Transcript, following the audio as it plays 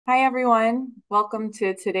Hi, everyone. Welcome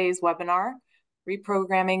to today's webinar,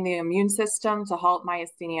 Reprogramming the Immune System to Halt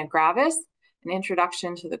Myasthenia Gravis, an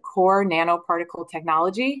introduction to the COUR Nanoparticle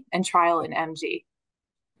Technology and trial in MG.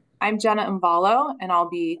 I'm Jenna Mbalo, and I'll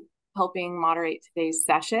be helping moderate today's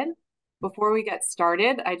session. Before we get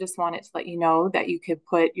started, I just wanted to let you know that you could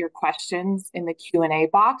put your questions in the Q&A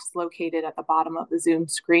box located at the bottom of the Zoom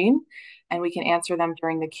screen, and we can answer them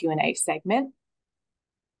during the Q&A segment.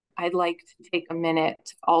 I'd like to take a minute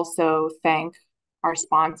to also thank our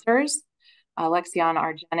sponsors, Alexion,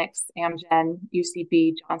 Argenx, Amgen,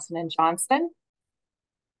 UCB, Johnson & Johnson.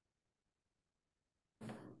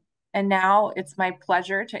 And now it's my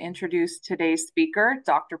pleasure to introduce today's speaker,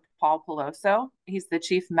 Dr. Paul Peloso. He's the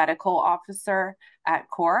Chief Medical Officer at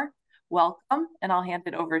COUR. Welcome, and I'll hand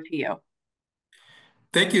it over to you.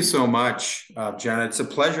 Thank you so much, Jenna. It's a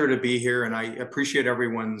pleasure to be here, and I appreciate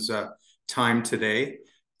everyone's time today.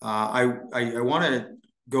 I want to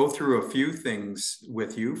go through a few things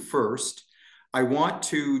with you. First, I want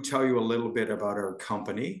to tell you a little bit about our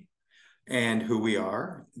company and who we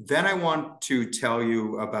are. Then I want to tell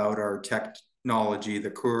you about our technology, the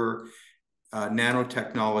COUR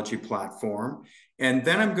Nanotechnology platform. And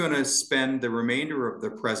then I'm going to spend the remainder of the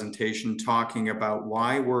presentation talking about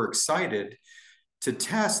why we're excited to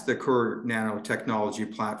test the COUR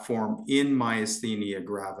Nanotechnology platform in myasthenia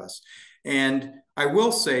gravis. And I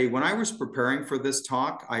will say, when I was preparing for this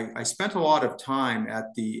talk, I spent a lot of time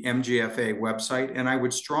at the MGFA website, and I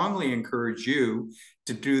would strongly encourage you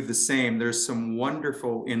to do the same. There's some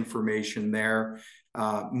wonderful information there.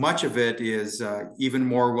 Much of it is even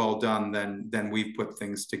more well done than we've put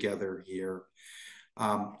things together here.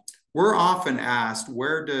 We're often asked,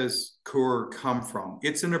 where does COUR come from?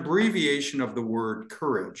 It's an abbreviation of the word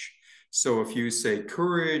courage. So if you say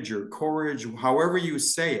courage or courage, however you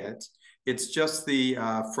say it, it's just the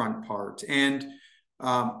front part. And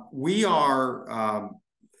we are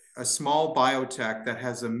a small biotech that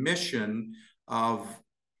has a mission of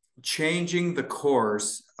changing the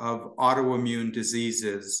course of autoimmune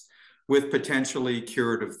diseases with potentially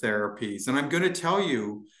curative therapies. And I'm going to tell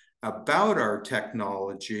you about our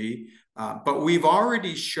technology, but we've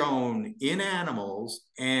already shown in animals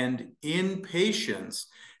and in patients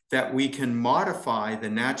that we can modify the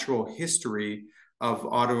natural history of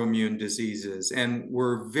autoimmune diseases. And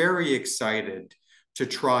we're very excited to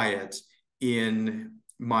try it in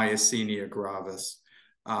myasthenia gravis.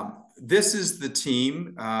 This is the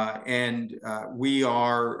team, and we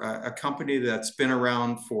are a company that's been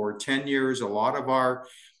around for 10 years. A lot of our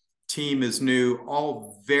team is new,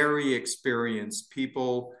 all very experienced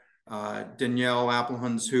people. Danielle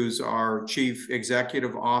Appelhans, who's our Chief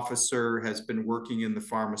Executive Officer, has been working in the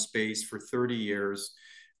pharma space for 30 years,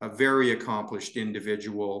 a very accomplished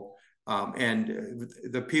individual, and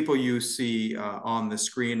the people you see on the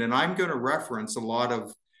screen. And I'm going to reference a lot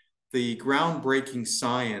of the groundbreaking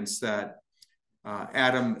science that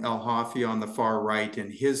Adam Elhafi on the far right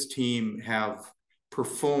and his team have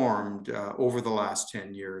performed over the last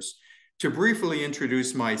 10 years. To briefly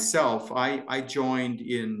introduce myself, I joined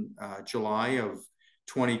in July of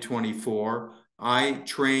 2024. I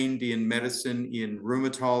trained in medicine in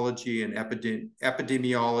rheumatology and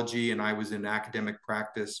epidemiology, and I was in academic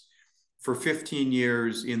practice for 15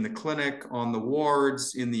 years in the clinic, on the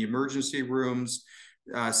wards, in the emergency rooms,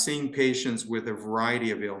 seeing patients with a variety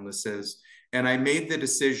of illnesses. And I made the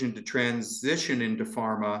decision to transition into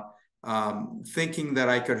pharma, thinking that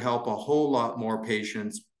I could help a whole lot more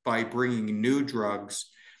patients by bringing new drugs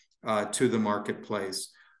to the marketplace.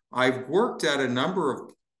 I've worked at a number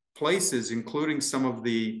of places, including some of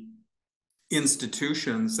the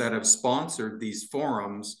institutions that have sponsored these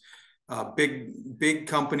forums, big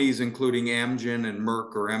companies, including Amgen and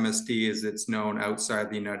Merck, or MSD as it's known outside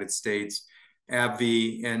the United States,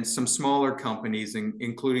 AbbVie, and some smaller companies,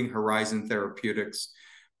 including Horizon Therapeutics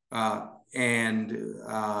and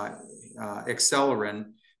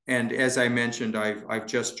Accelerin. And as I mentioned, I've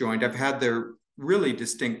just joined. I've had the really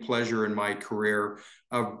distinct pleasure in my career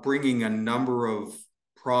of bringing a number of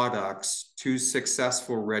products to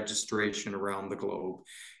successful registration around the globe.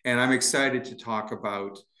 And I'm excited to talk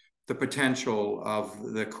about the potential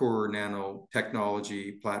of the COUR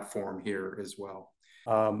Nanotechnology platform here as well.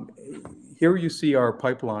 Here you see our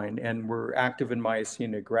pipeline, and we're active in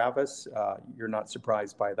myasthenia gravis. You're not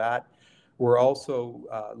surprised by that. We're also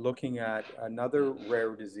looking at another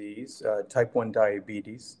rare disease, type 1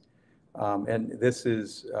 diabetes. And this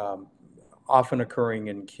is often occurring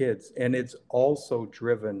in kids, and it's also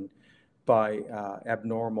driven by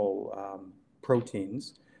abnormal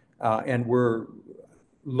proteins. And we're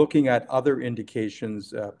looking at other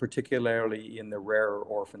indications, particularly in the rare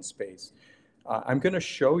orphan space. I'm going to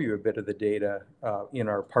show you a bit of the data in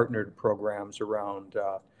our partnered programs around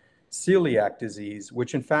celiac disease,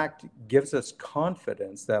 which in fact gives us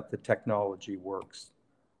confidence that the technology works.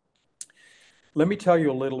 Let me tell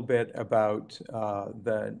you a little bit about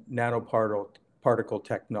the nanoparticle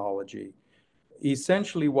technology.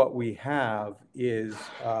 Essentially what we have is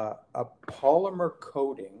a polymer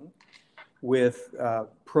coating with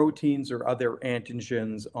proteins or other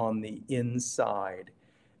antigens on the inside.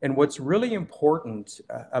 And what's really important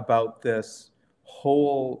about this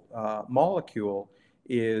whole molecule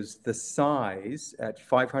is the size at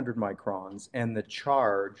 500 microns and the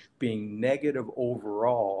charge being negative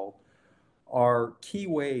overall are key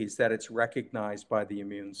ways that it's recognized by the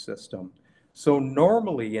immune system. So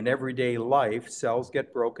normally in everyday life, cells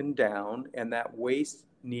get broken down and that waste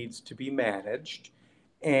needs to be managed.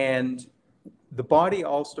 And the body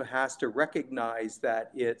also has to recognize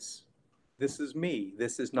that this is me,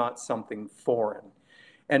 this is not something foreign.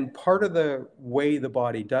 And part of the way the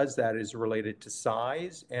body does that is related to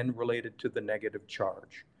size and related to the negative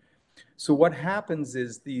charge. So what happens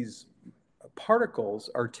is these particles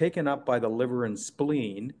are taken up by the liver and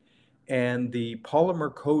spleen, and the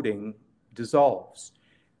polymer coating dissolves.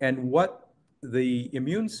 And what the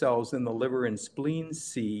immune cells in the liver and spleen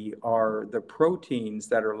see are the proteins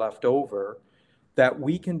that are left over that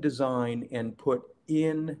we can design and put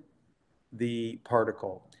in the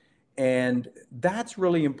particle. And that's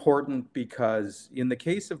really important because in the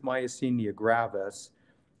case of myasthenia gravis,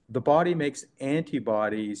 the body makes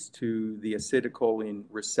antibodies to the acetylcholine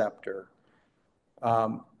receptor.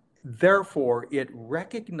 Therefore, it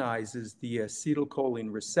recognizes the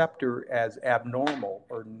acetylcholine receptor as abnormal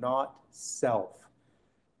or not self.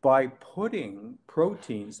 By putting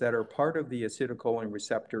proteins that are part of the acetylcholine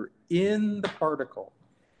receptor in the particle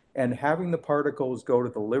and having the particles go to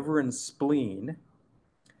the liver and spleen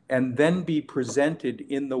and then be presented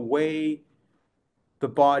in the way the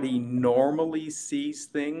body normally sees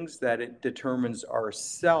things that it determines are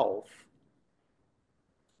self,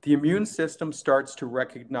 the immune system starts to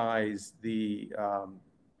recognize the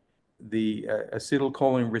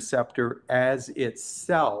acetylcholine receptor as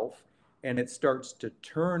itself, and it starts to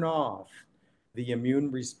turn off the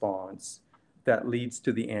immune response that leads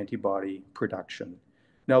to the antibody production.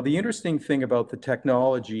 Now, the interesting thing about the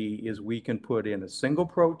technology is we can put in a single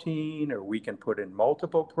protein or we can put in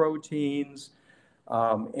multiple proteins.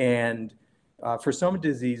 For some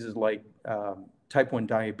diseases like type 1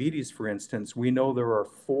 diabetes, for instance, we know there are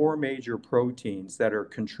 4 major proteins that are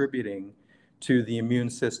contributing to the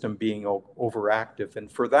immune system being overactive.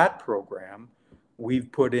 And for that program,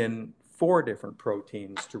 we've put in 4 different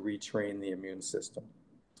proteins to retrain the immune system.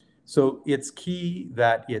 So it's key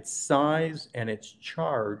that its size and its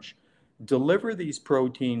charge deliver these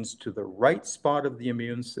proteins to the right spot of the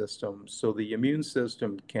immune system so the immune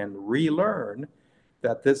system can relearn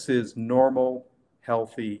that this is normal,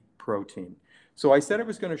 healthy protein. So I said I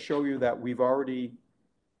was going to show you that we've already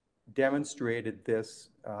demonstrated this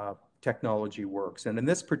technology works. And in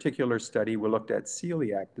this particular study, we looked at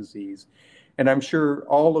celiac disease. And I'm sure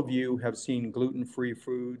all of you have seen gluten-free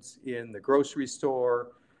foods in the grocery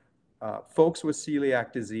store. Folks with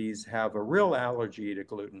celiac disease have a real allergy to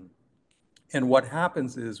gluten. And what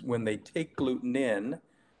happens is when they take gluten in,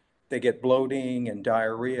 they get bloating and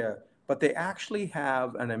diarrhea, but they actually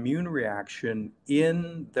have an immune reaction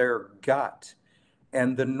in their gut.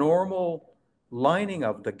 And the normal lining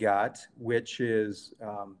of the gut, which is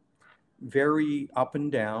very up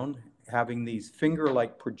and down, having these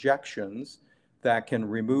finger-like projections that can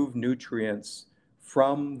remove nutrients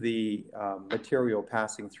from the material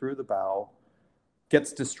passing through the bowel,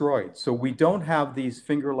 gets destroyed. So we don't have these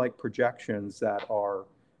finger-like projections that are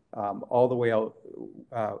all the way out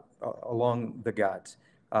along the gut.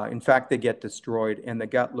 In fact, they get destroyed and the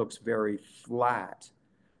gut looks very flat.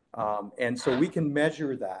 And so we can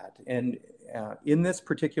measure that. And in this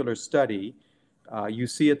particular study, you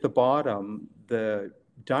see at the bottom the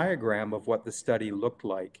diagram of what the study looked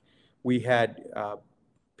like. We had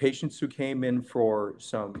patients who came in for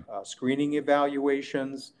some screening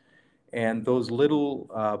evaluations, and those little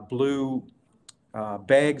blue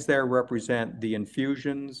bags there represent the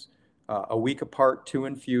infusions, a week apart, 2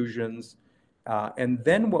 infusions. And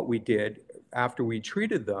then what we did after we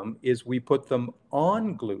treated them is we put them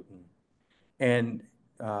on gluten and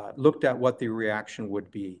looked at what the reaction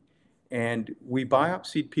would be. And we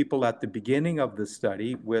biopsied people at the beginning of the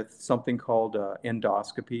study with something called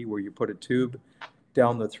endoscopy, where you put a tube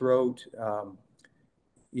down the throat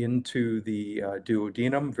into the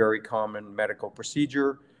duodenum, very common medical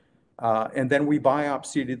procedure. And then we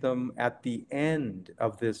biopsied them at the end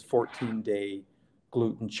of this 14-day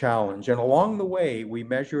gluten challenge. And along the way, we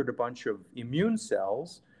measured a bunch of immune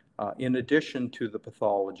cells in addition to the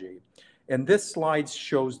pathology. And this slide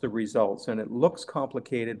shows the results, and it looks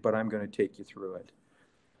complicated, but I'm going to take you through it.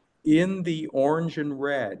 In the orange and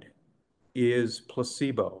red is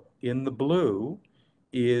placebo. In the blue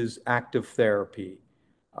is active therapy.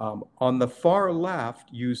 On the far left,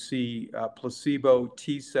 you see placebo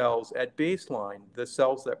T cells at baseline, the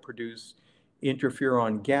cells that produce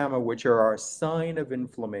interferon gamma, which are a sign of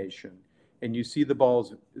inflammation. And you see the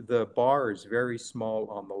bars very small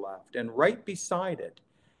on the left. And right beside it,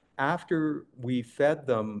 after we fed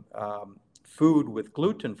them food with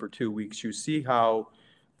gluten for 2 weeks, you see how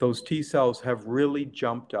those T cells have really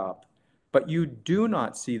jumped up. But you do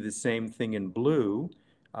not see the same thing in blue.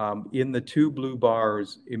 In the 2 blue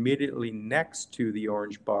bars immediately next to the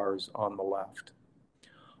orange bars on the left.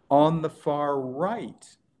 On the far right,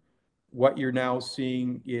 what you're now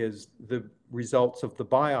seeing is the results of the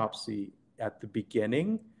biopsy at the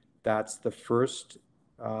beginning. That's the first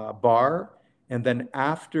bar. And then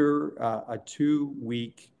after a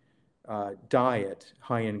 2-week diet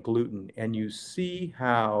high in gluten, and you see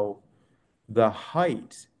how the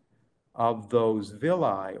height of those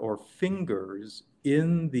villi or fingers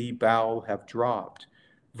in the bowel have dropped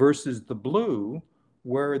versus the blue,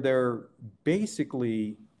 where they're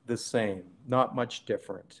basically the same, not much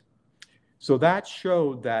different. So that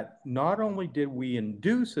showed that not only did we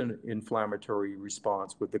induce an inflammatory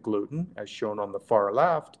response with the gluten, as shown on the far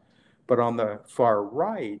left, but on the far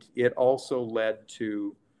right, it also led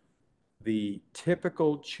to the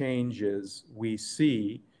typical changes we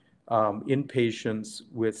see in patients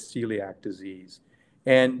with celiac disease.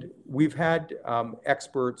 And we've had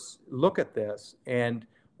experts look at this, and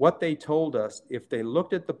what they told us, if they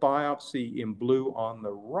looked at the biopsy in blue on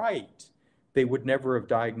the right, they would never have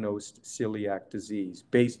diagnosed celiac disease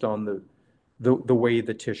based on the way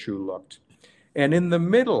the tissue looked. And in the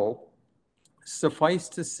middle, suffice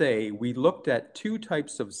to say, we looked at 2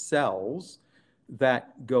 types of cells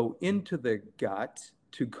that go into the gut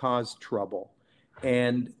to cause trouble.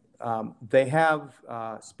 And they have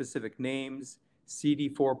specific names: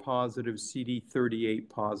 CD4 positive, CD38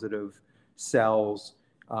 positive cells.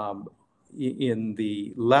 In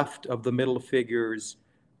the left of the middle figures,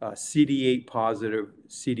 CD8 positive,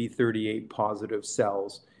 CD38 positive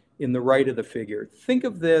cells. In the right of the figure, think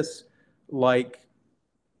of this like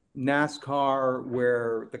NASCAR,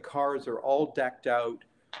 where the cars are all decked out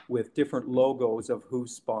with different logos of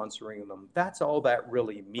who's sponsoring them. That's all that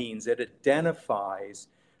really means. It identifies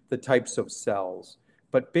the types of cells.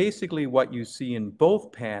 But basically what you see in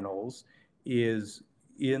both panels is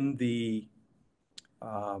in the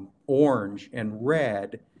orange and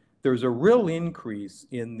red, there's a real increase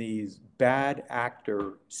in these bad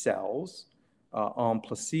actor cells on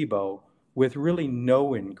placebo, with really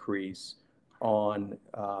no increase on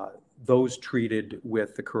those treated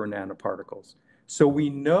with the COUR nanoparticles. So we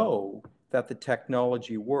know that the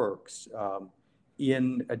technology works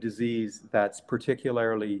in a disease that's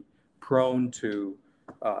particularly prone to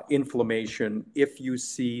inflammation if you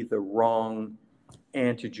see the wrong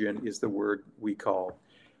antigen, is the word we call.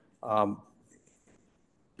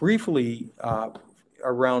 Briefly,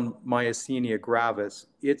 around myasthenia gravis,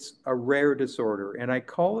 it's a rare disorder, and I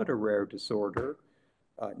call it a rare disorder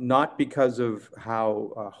not because of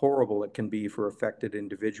how horrible it can be for affected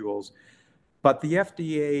individuals, but the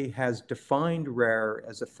FDA has defined rare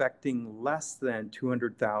as affecting less than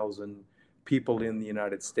 200,000 people in the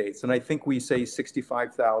United States. And I think we say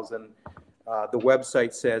 65,000. The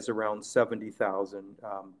website says around 70,000.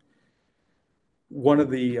 One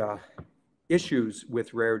of the issues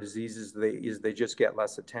with rare diseases is they just get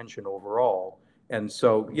less attention overall. And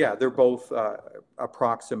so, yeah, they're both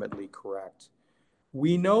approximately correct.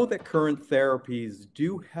 We know that current therapies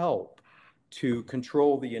do help to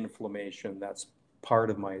control the inflammation that's part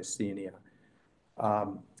of myasthenia.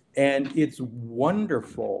 And it's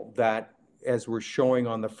wonderful that, as we're showing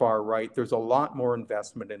on the far right, there's a lot more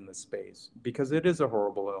investment in the space because it is a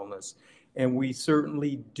horrible illness. And we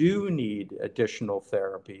certainly do need additional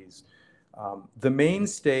therapies. The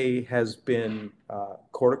mainstay has been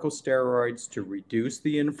corticosteroids to reduce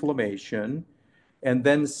the inflammation, and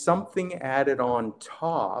then something added on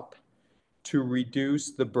top to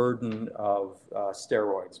reduce the burden of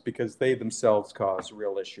steroids, because they themselves cause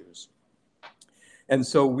real issues. And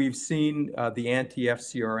so we've seen the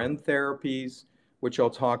anti-FcRn therapies, which I'll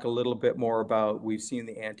talk a little bit more about. We've seen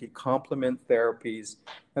the anti-complement therapies,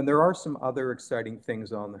 and there are some other exciting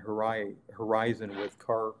things on the horizon with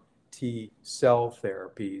CAR T cell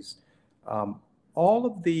therapies. All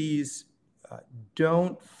of these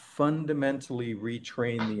don't fundamentally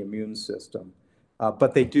retrain the immune system.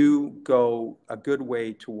 but they do go a good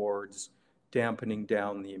way towards dampening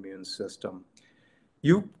down the immune system.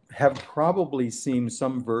 You have probably seen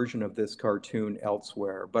some version of this cartoon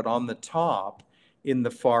elsewhere, but on the top, in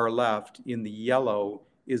the far left, in the yellow,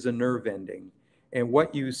 is a nerve ending. And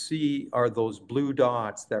what you see are those blue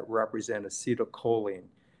dots that represent acetylcholine.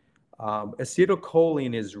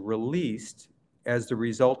 Acetylcholine is released as the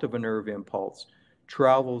result of a nerve impulse,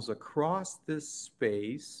 travels across this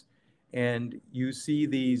space, and you see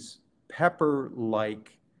these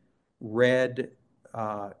pepper-like red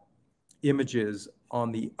images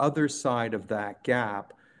on the other side of that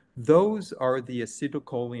gap. Those are the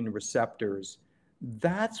acetylcholine receptors.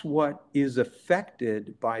 That's what is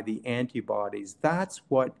affected by the antibodies. That's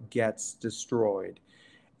what gets destroyed.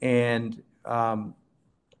 And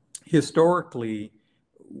historically,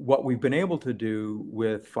 what we've been able to do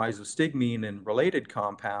with physostigmine and related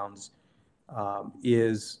compounds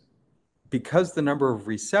is, because the number of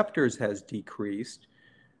receptors has decreased,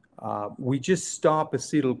 we just stop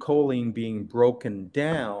acetylcholine being broken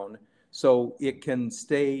down so it can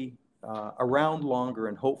stay around longer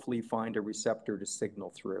and hopefully find a receptor to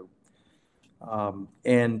signal through.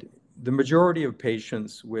 And the majority of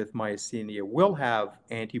patients with myasthenia will have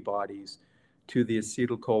antibodies to the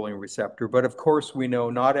acetylcholine receptor, but of course we know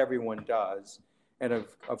not everyone does, and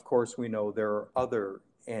of course we know there are other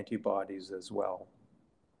antibodies as well.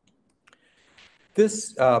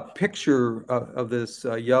 This picture of this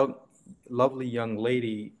lovely young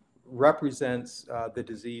lady represents the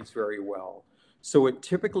disease very well. So it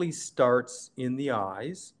typically starts in the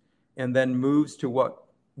eyes and then moves to what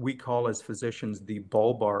we call as physicians the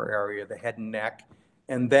bulbar area, the head and neck,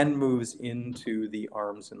 and then moves into the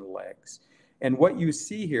arms and legs. And what you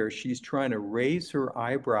see here, she's trying to raise her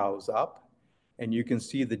eyebrows up, and you can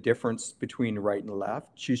see the difference between right and left.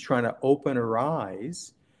 She's trying to open her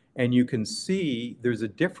eyes, and you can see there's a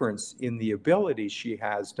difference in the ability she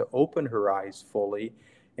has to open her eyes fully.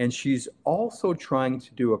 And she's also trying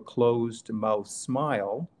to do a closed mouth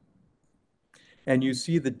smile. And you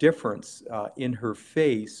see the difference in her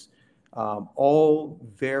face, all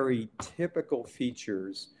very typical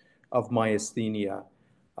features of myasthenia.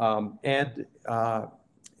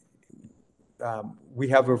 We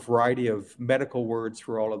have a variety of medical words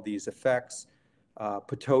for all of these effects.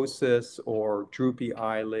 Ptosis or droopy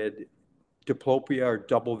eyelid, diplopia or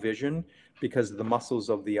double vision because the muscles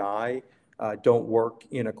of the eye don't work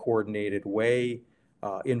in a coordinated way,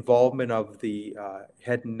 involvement of the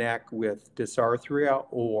head and neck with dysarthria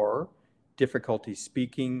or difficulty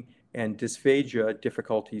speaking, and dysphagia,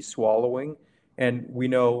 difficulty swallowing. And we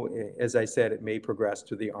know, as I said, it may progress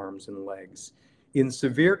to the arms and legs. In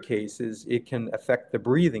severe cases, it can affect the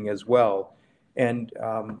breathing as well. And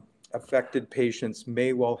affected patients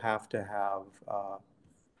may well have to have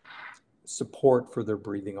support for their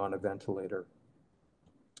breathing on a ventilator.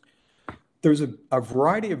 There's a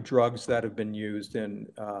variety of drugs that have been used, and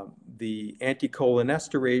the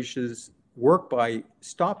anticholinesterases work by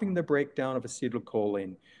stopping the breakdown of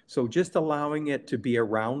acetylcholine. So just allowing it to be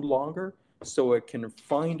around longer so it can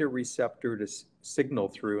find a receptor to signal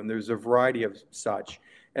through, and there's a variety of such.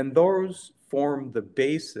 And those form the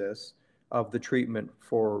basis of the treatment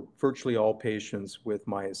for virtually all patients with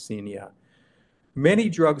myasthenia. Many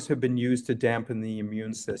drugs have been used to dampen the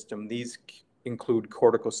immune system. These include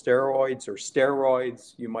corticosteroids or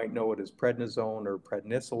steroids. You might know it as prednisone or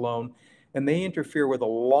prednisolone, and they interfere with a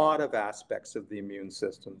lot of aspects of the immune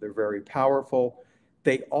system. They're very powerful.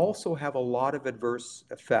 They also have a lot of adverse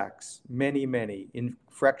effects, many,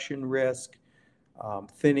 infection risk,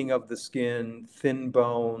 thinning of the skin, thin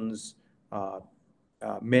bones,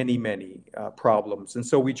 many problems. And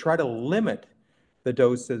so we try to limit the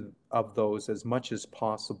doses of those as much as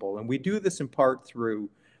possible. And we do this in part through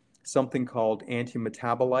something called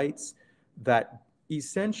antimetabolites that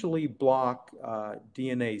essentially block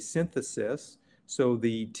DNA synthesis. So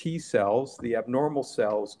the T cells, the abnormal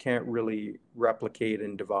cells, can't really replicate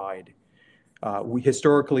and divide.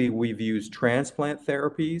 Historically, we've used transplant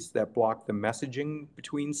therapies that block the messaging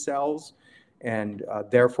between cells and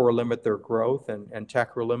therefore limit their growth, and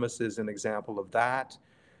tacrolimus is an example of that.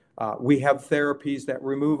 We have therapies that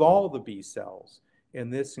remove all the B cells,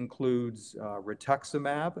 and this includes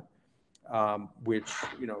rituximab, which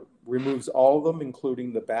removes all of them,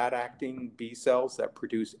 including the bad-acting B cells that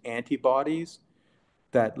produce antibodies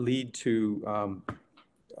that lead to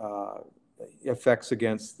effects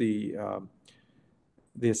against the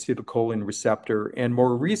acetylcholine receptor. And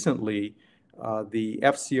more recently, the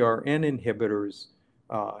FcRn inhibitors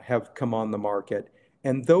have come on the market,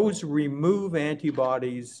 and those remove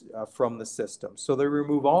antibodies from the system. So they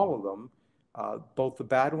remove all of them, both the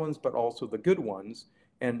bad ones, but also the good ones.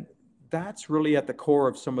 And that's really at the core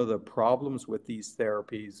of some of the problems with these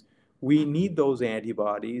therapies. We need those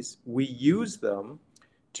antibodies. We use them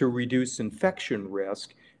to reduce infection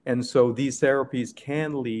risk. And so these therapies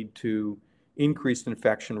can lead to increased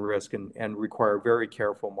infection risk and require very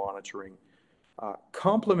careful monitoring.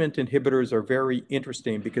 Complement inhibitors are very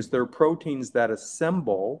interesting because they're proteins that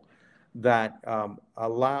assemble that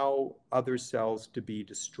allow other cells to be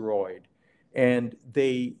destroyed. And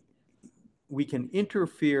we can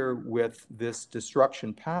interfere with this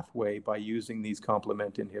destruction pathway by using these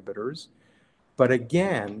complement inhibitors. But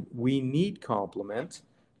again, we need complement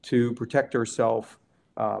to protect ourselves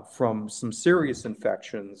from some serious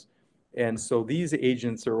infections. And so these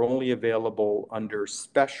agents are only available under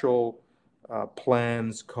special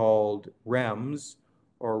plans called REMS,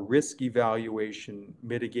 or risk evaluation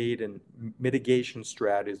mitigation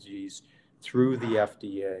strategies, through the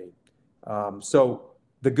FDA. So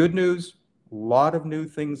the good news, a lot of new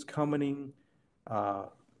things coming.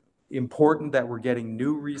 Important that we're getting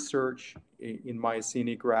new research in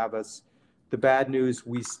myasthenia gravis. The bad news,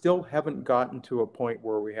 we still haven't gotten to a point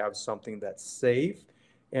where we have something that's safe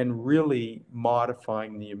and really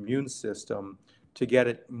modifying the immune system to get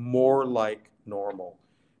it more like normal.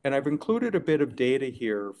 And I've included a bit of data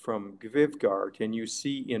here from Vyvgart, and you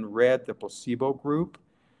see in red the placebo group,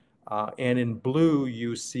 and in blue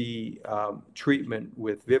you see treatment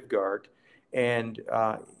with Vyvgart. And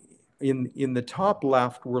in the top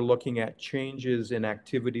left, we're looking at changes in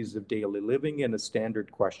activities of daily living in a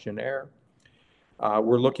standard questionnaire.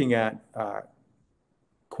 We're looking at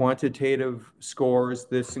quantitative scores.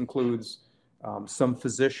 This includes some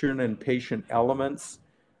physician and patient elements.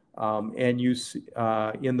 And you see,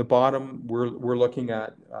 in the bottom, we're looking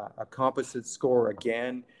at a composite score,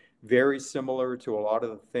 again, very similar to a lot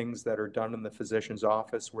of the things that are done in the physician's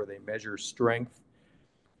office where they measure strength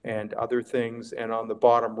and other things. And on the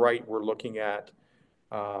bottom right, we're looking at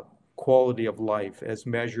quality of life as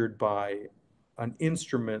measured by an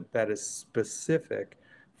instrument that is specific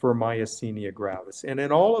for myasthenia gravis. And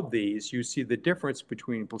in all of these, you see the difference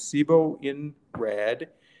between placebo in red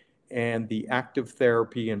and the active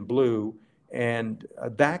therapy in blue. And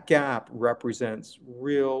that gap represents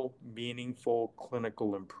real meaningful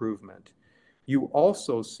clinical improvement. You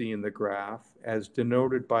also see in the graph, as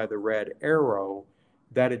denoted by the red arrow,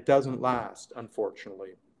 that it doesn't last,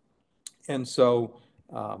 unfortunately. And so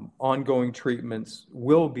ongoing treatments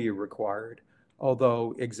will be required,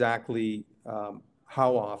 although exactly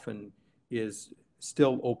how often is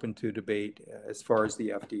still open to debate as far as the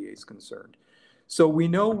FDA is concerned. So we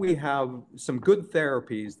know we have some good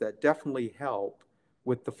therapies that definitely help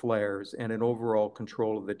with the flares and an overall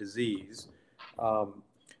control of the disease.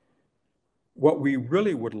 What we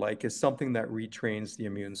really would like is something that retrains the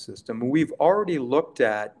immune system. We've already looked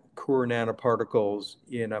at COUR nanoparticles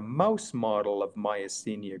in a mouse model of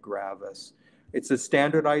myasthenia gravis. It's a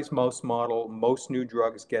standardized mouse model. Most new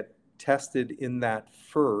drugs get tested in that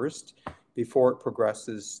first before it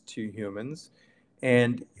progresses to humans.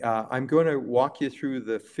 And I'm going to walk you through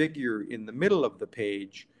the figure in the middle of the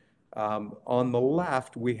page. On the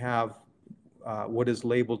left, we have what is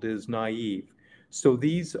labeled as naive. So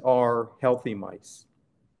these are healthy mice,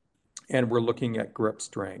 and we're looking at grip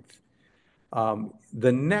strength.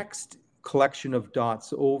 The next collection of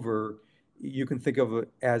dots over, you can think of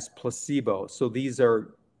it as placebo. So these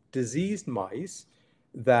are diseased mice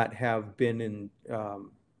that have been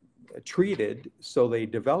treated, so they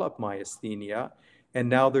develop myasthenia, and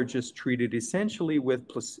now they're just treated essentially with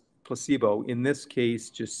placebo, in this case,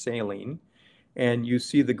 just saline. And you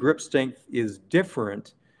see the grip strength is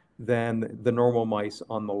different than the normal mice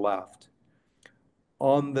on the left.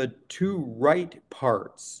 On the two right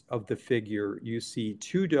parts of the figure, you see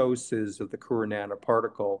 2 doses of the COUR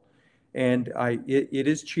nanoparticle. And it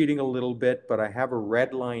is cheating a little bit, but I have a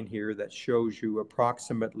red line here that shows you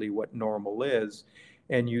approximately what normal is.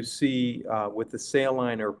 And you see with the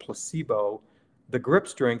saline or placebo, the grip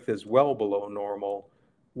strength is well below normal.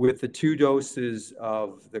 With the 2 doses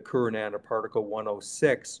of the COUR nanoparticle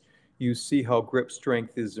 106, you see how grip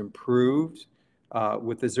strength is improved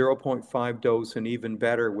with the 0.5 dose, and even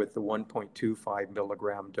better with the 1.25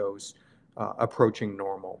 milligram dose approaching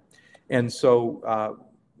normal. And so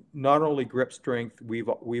not only grip strength,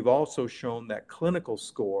 we've also shown that clinical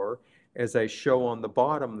score, as I show on the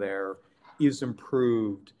bottom there, is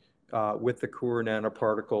improved with the COUR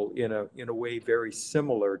nanoparticle in a way very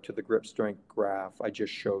similar to the grip strength graph I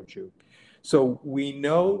just showed you. So we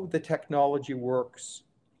know the technology works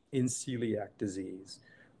in celiac disease.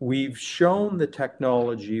 We've shown the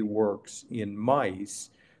technology works in mice.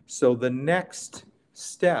 So the next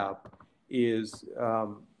step is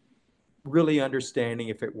really understanding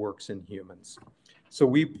if it works in humans. So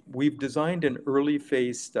we've designed an early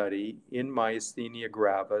phase study in myasthenia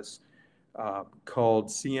gravis called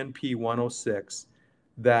CNP 106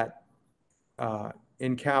 that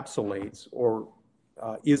encapsulates or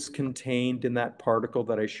is contained in that particle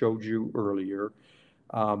that I showed you earlier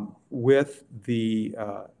with the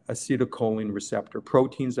acetylcholine receptor,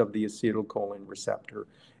 proteins of the acetylcholine receptor.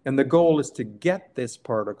 And the goal is to get this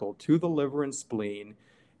particle to the liver and spleen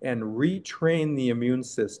and retrain the immune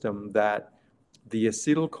system that the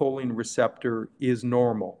acetylcholine receptor is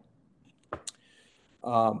normal.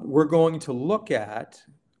 We're going to look at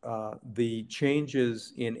the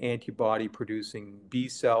changes in antibody producing B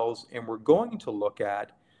cells, and we're going to look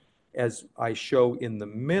at, as I show in the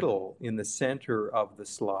middle, in the center of the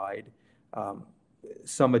slide,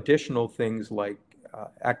 some additional things like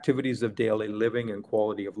activities of daily living and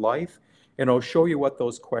quality of life. And I'll show you what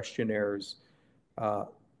those questionnaires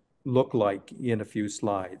look like in a few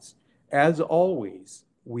slides. As always,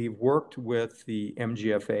 we've worked with the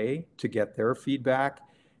MGFA to get their feedback,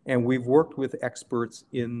 and we've worked with experts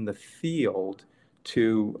in the field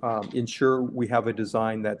to ensure we have a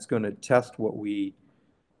design that's going to test what we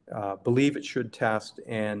believe it should test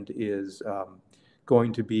and is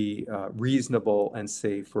going to be reasonable and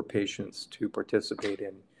safe for patients to participate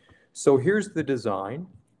in. So here's the design.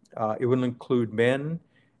 It will include men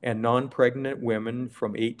and non-pregnant women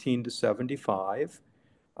from 18 to 75.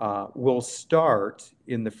 We'll start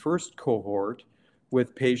in the first cohort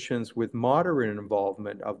with patients with moderate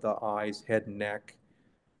involvement of the eyes, head, neck,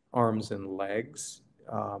 arms, and legs.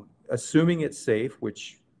 Assuming it's safe,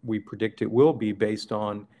 which we predict it will be based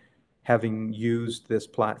on having used this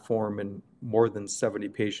platform in more than 70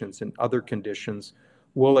 patients in other conditions,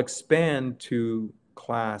 we'll expand to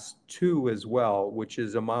class 2 as well, which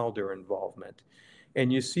is a milder involvement.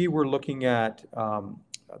 And you see we're looking at a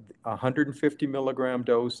 150 milligram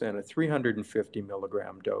dose and a 350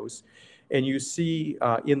 milligram dose. And you see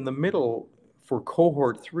in the middle for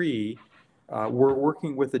cohort 3, we're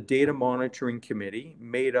working with a data monitoring committee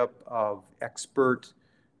made up of expert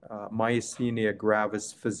myasthenia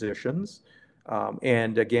gravis physicians.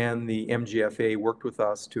 And again, the MGFA worked with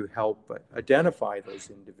us to help identify those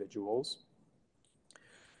individuals.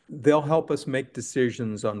 They'll help us make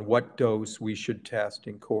decisions on what dose we should test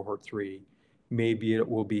in cohort 3. Maybe it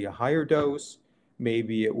will be a higher dose.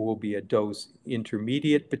 Maybe it will be a dose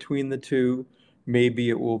intermediate between the two. Maybe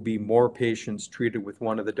it will be more patients treated with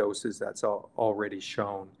one of the doses that's already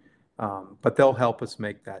shown. But they'll help us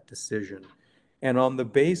make that decision. And on the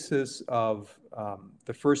basis of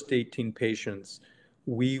the first 18 patients,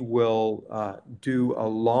 we will do a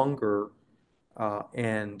longer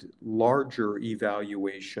and larger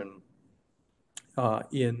evaluation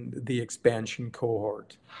in the expansion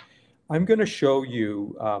cohort. I'm going to show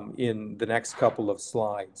you in the next couple of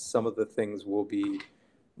slides some of the things we'll be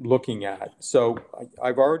looking at. So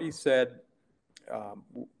I've already said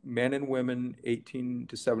men and women 18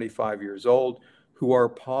 to 75 years old who are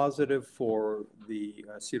positive for the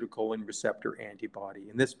acetylcholine receptor antibody.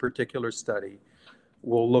 In this particular study,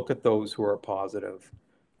 we'll look at those who are positive.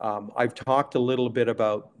 I've talked a little bit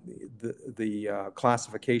about the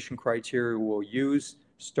classification criteria we'll use,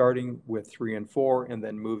 starting with 3 and 4 and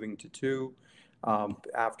then moving to 2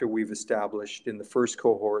 after we've established in the first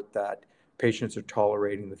cohort that patients are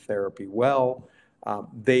tolerating the therapy well.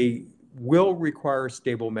 They will require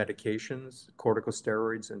stable medications,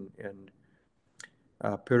 corticosteroids and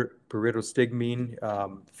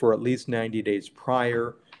pyridostigmine for at least 90 days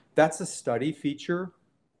prior. That's a study feature.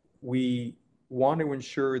 We want to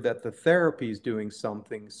ensure that the therapy is doing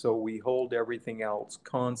something, so we hold everything else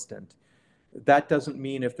constant. That doesn't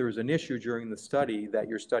mean if there's an issue during the study that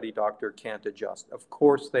your study doctor can't adjust. Of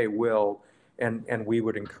course they will, and we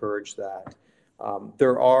would encourage that.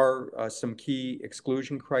 There are some key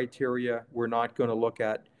exclusion criteria. We're not going to look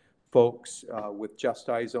at folks with just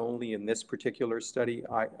eyes only in this particular study,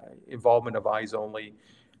 involvement of eyes only.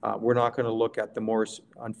 We're not going to look at the more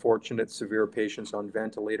unfortunate severe patients on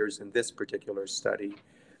ventilators in this particular study.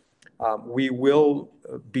 We will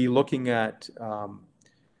be looking at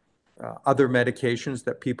other medications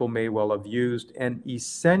that people may well have used, and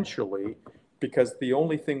essentially, because the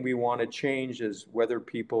only thing we want to change is whether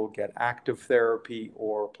people get active therapy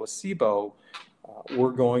or placebo,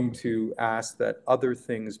 we're going to ask that other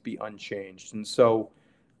things be unchanged. And so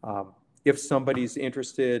if somebody's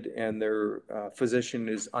interested and their physician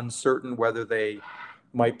is uncertain whether they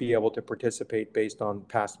might be able to participate based on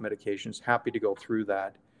past medications, happy to go through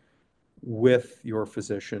that with your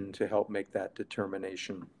physician to help make that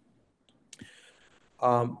determination.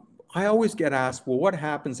 I always get asked, well, what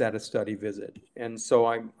happens at a study visit? And so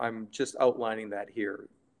I'm just outlining that here.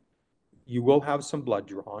 You will have some blood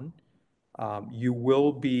drawn. You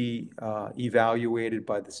will be evaluated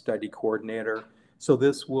by the study coordinator. So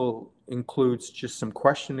this will include just some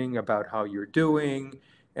questioning about how you're doing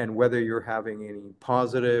and whether you're having any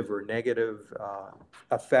positive or negative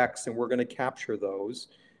effects, and we're going to capture those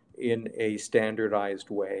in a standardized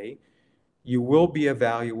way. You will be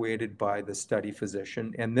evaluated by the study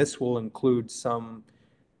physician, and this will include some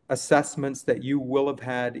assessments that you will have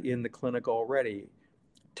had in the clinic already,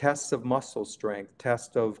 tests of muscle strength,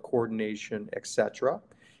 tests of coordination, etc.,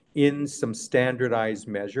 in some standardized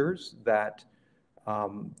measures that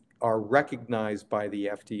are recognized by the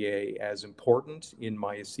FDA as important in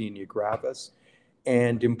myasthenia gravis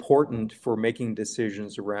and important for making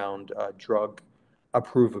decisions around drug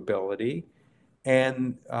approvability.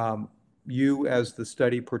 And you, as the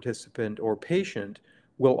study participant or patient,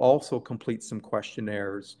 will also complete some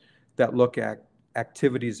questionnaires that look at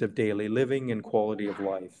activities of daily living and quality of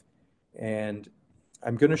life. And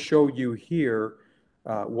I'm going to show you here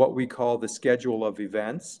what we call the schedule of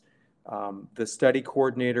events. The study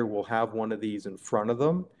coordinator will have one of these in front of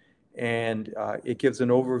them, and it gives an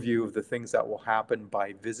overview of the things that will happen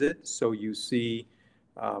by visit. So you see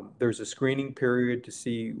there's a screening period to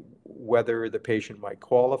see whether the patient might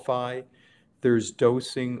qualify. There's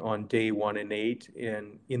dosing on day 1 and 8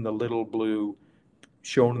 in the little blue,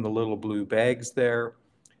 shown in the little blue bags there.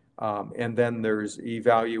 And then there's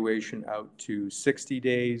evaluation out to 60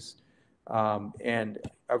 days. And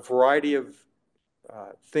a variety of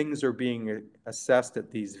things are being assessed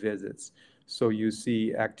at these visits. So you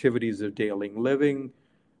see activities of daily living,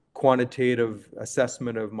 quantitative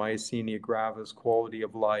assessment of myasthenia gravis, quality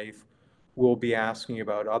of life. We'll be asking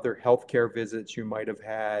about other healthcare visits you might have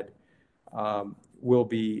had. We'll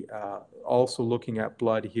be also looking at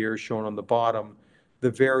blood here, shown on the bottom,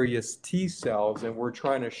 the various T cells, and we're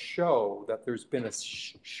trying to show that there's been a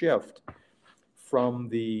shift from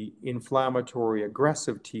the inflammatory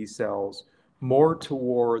aggressive T cells more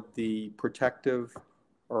toward the protective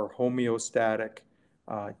or homeostatic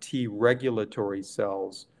T regulatory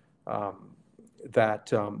cells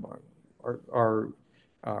that are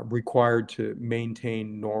required to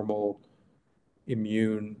maintain normal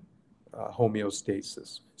immune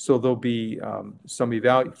homeostasis. So there'll be some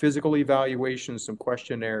physical evaluations, some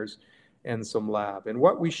questionnaires, and some lab. And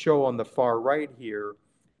what we show on the far right here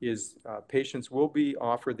is patients will be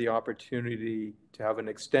offered the opportunity to have an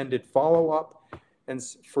extended follow-up. And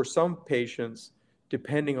for some patients,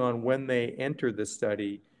 depending on when they enter the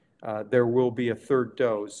study, there will be a third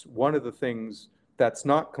dose. One of the things that's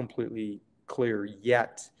not completely clear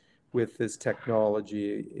yet with this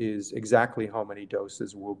technology is exactly how many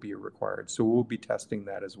doses will be required. So we'll be testing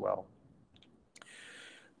that as well.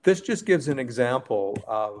 This just gives an example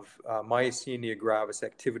of myasthenia gravis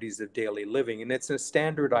activities of daily living, and it's a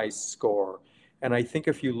standardized score. And I think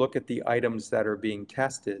if you look at the items that are being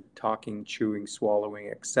tested, talking, chewing, swallowing,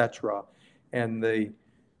 etc., and the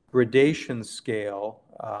gradation scale,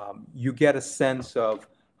 you get a sense of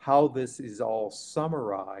how this is all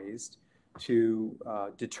summarized to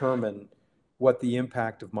determine what the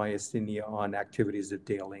impact of myasthenia on activities of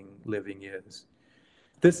daily living is.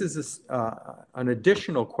 This is an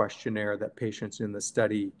additional questionnaire that patients in the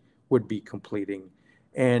study would be completing,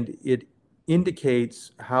 and it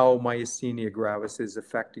indicates how myasthenia gravis is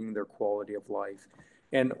affecting their quality of life.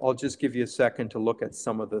 And I'll just give you a second to look at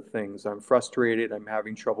some of the things. I'm frustrated, I'm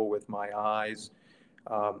having trouble with my eyes,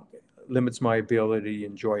 limits my ability to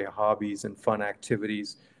enjoy hobbies and fun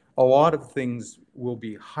activities. A lot of things will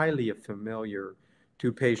be highly familiar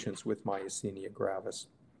to patients with myasthenia gravis.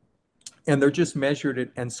 And they're just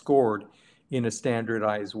measured and scored in a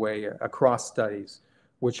standardized way across studies,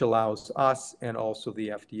 which allows us and also the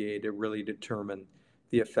FDA to really determine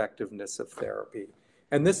the effectiveness of therapy.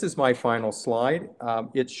 And this is my final slide.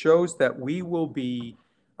 It shows that we will be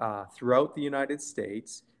throughout the United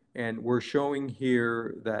States, and we're showing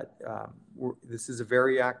here that this is a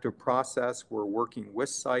very active process. We're working with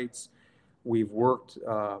sites. We've worked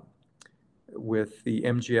with the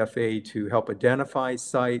MGFA to help identify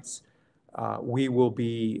sites. We will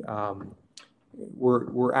be,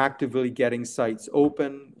 we're actively getting sites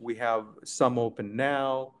open. We have some open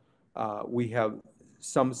now. We have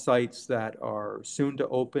some sites that are soon to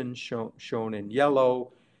open, shown in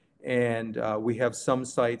yellow. And we have some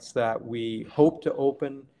sites that we hope to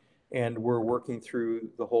open, and we're working through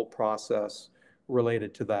the whole process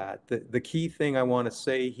related to that. The key thing I want to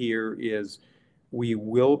say here is we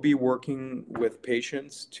will be working with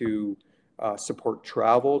patients to support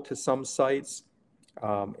travel to some sites.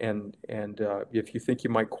 And if you think you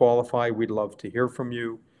might qualify, we'd love to hear from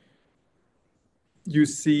you. You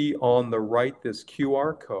see on the right this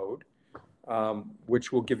QR code,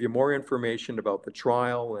 which will give you more information about the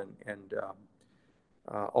trial and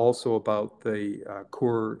also about the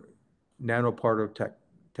COUR Nanoparticle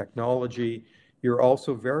Technology. You're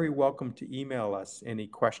also very welcome to email us any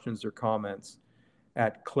questions or comments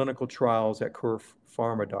at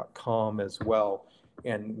clinicaltrials@courpharma.com as well,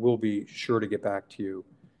 and we'll be sure to get back to you.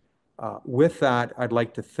 With that, I'd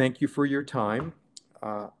like to thank you for your time.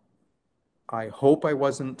 I hope I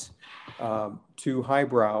wasn't too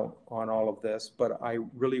highbrow on all of this, but I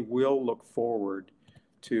really will look forward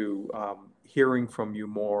to hearing from you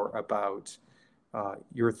more about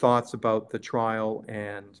your thoughts about the trial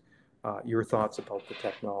and your thoughts about the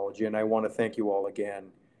technology. And I want to thank you all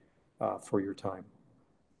again for your time.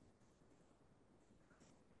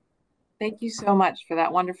 Thank you so much for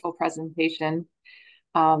that wonderful presentation.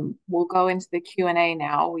 We'll go into the Q&A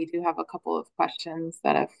now. We do have a couple of questions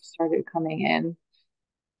that have started coming in.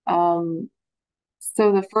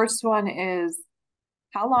 So the first one is,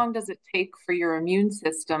 how long does it take for your immune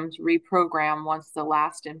system to reprogram once the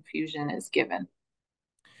last infusion is given?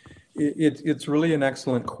 It's really an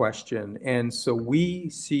excellent question. And so we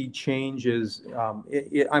see changes.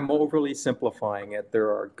 I'm overly simplifying it.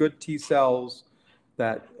 There are good T cells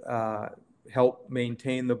that help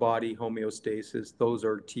maintain the body homeostasis. Those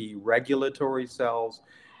are T regulatory cells.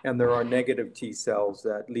 And there are negative T cells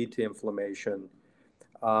that lead to inflammation.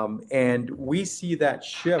 And we see that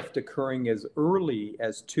shift occurring as early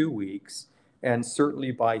as 2 weeks. And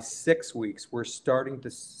certainly by 6 weeks, we're starting to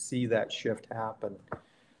see that shift happen.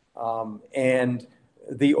 And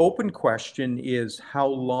the open question is, how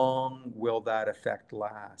long will that effect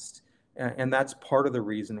last? And that's part of the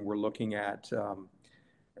reason we're looking at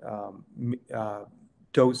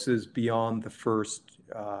doses beyond the first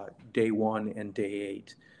day 1 and day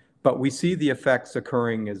 8. But we see the effects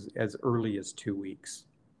occurring as early as 2 weeks.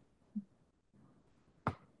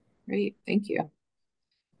 Great, thank you.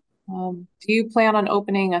 Do you plan on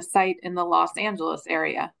opening a site in the Los Angeles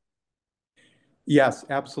area? Yes,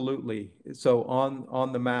 absolutely. So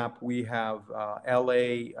on the map, we have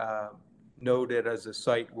LA noted as a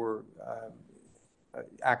site we're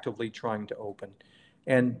actively trying to open.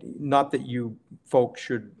 And not that you folks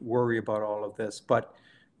should worry about all of this, but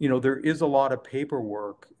there is a lot of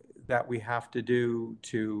paperwork that we have to do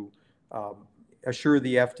to assure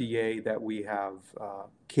the FDA that we have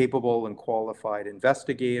capable and qualified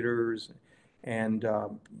investigators, and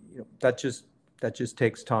that just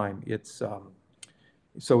takes time.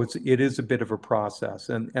 So it is a bit of a process.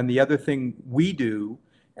 And the other thing we do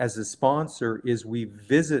as a sponsor is we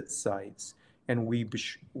visit sites, and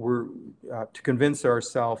we're to convince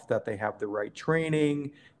ourselves that they have the right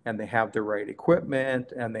training and they have the right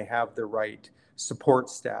equipment and they have the right support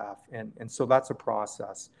staff. And so that's a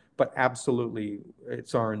process. But absolutely,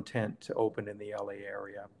 it's our intent to open in the LA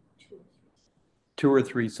area. 2 or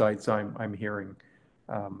 3 sites I'm hearing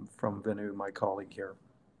from Vinu, my colleague here.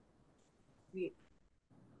 Great.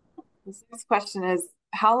 This next question is,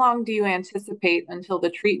 how long do you anticipate until the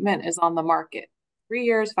treatment is on the market? 3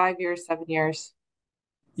 years, 5 years, 7 years?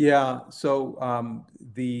 Yeah, so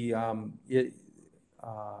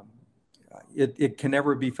it can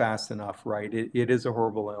never be fast enough, right? It is a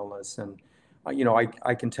horrible illness, and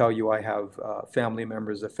I can tell you I have family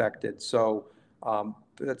members affected, so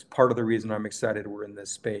that's part of the reason I'm excited we're in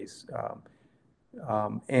this space.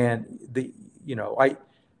 And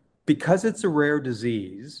because it's a rare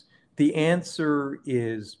disease, the answer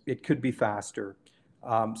is it could be faster.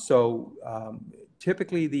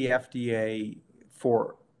 Typically the FDA,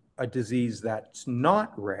 for a disease that's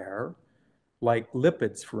not rare, like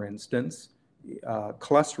lipids, for instance,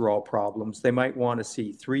 cholesterol problems, they might want to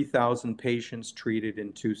see 3,000 patients treated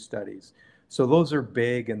in 2 studies. So those are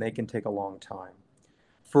big and they can take a long time.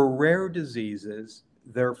 For rare diseases,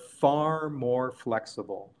 they're far more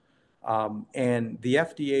flexible. And the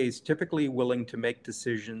FDA is typically willing to make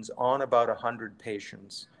decisions on about 100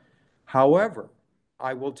 patients. However,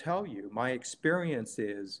 I will tell you, my experience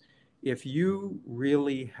is if you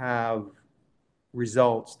really have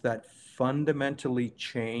results that fundamentally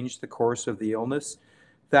change the course of the illness,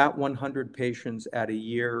 that 100 patients at a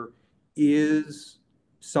year is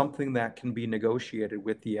something that can be negotiated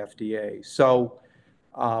with the FDA. So,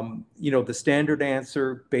 the standard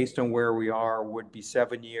answer based on where we are would be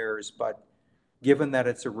 7 years, but given that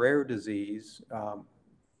it's a rare disease,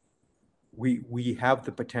 we have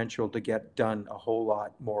the potential to get done a whole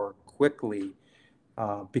lot more quickly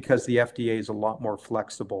because the FDA is a lot more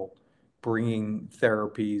flexible bringing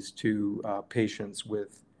therapies to patients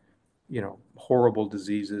with horrible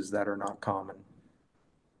diseases that are not common.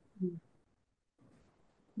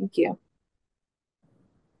 Thank you.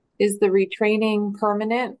 Is the retraining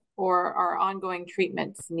permanent, or are ongoing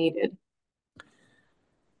treatments needed?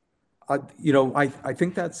 I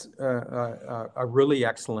think that's a really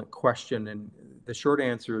excellent question. And the short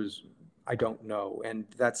answer is I don't know. And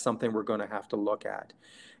that's something we're going to have to look at.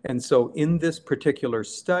 And so in this particular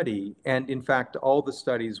study, and in fact, all the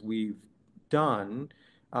studies we've done,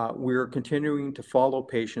 we're continuing to follow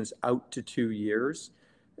patients out to 2 years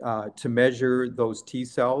to measure those T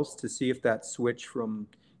cells to see if that switch from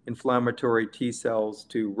inflammatory T cells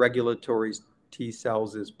to regulatory T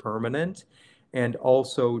cells is permanent, and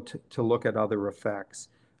also to look at other effects.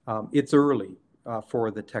 It's early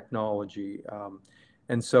for the technology.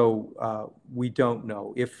 And so we don't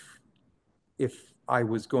know. If I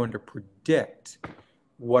was going to predict,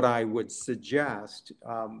 what I would suggest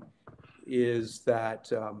is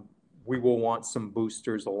that we will want some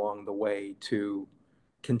boosters along the way to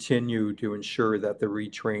continue to ensure that the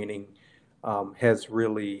retraining has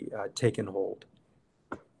really taken hold.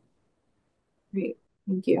 Great,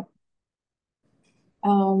 thank you.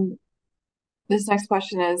 This next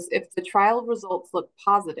question is, if the trial results look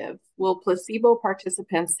positive, will placebo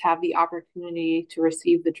participants have the opportunity to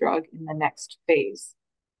receive the drug in the next phase?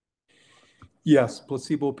 Yes,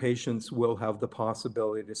 placebo patients will have the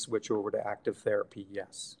possibility to switch over to active therapy,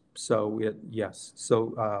 yes. So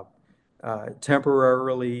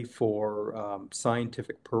temporarily for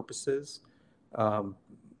scientific purposes,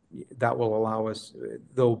 that will allow us,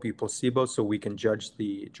 there'll be placebo so we can judge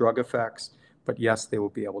the drug effects, but yes, they will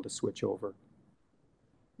be able to switch over.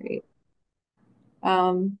 Great.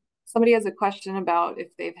 Somebody has a question about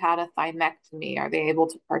if they've had a thymectomy, are they able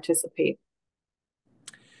to participate?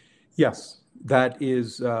 Yes, that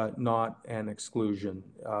is not an exclusion.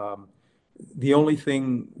 The only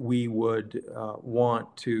thing we would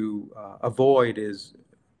want to avoid is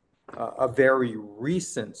a very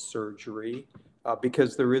recent surgery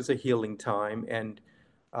because there is a healing time, and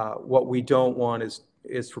what we don't want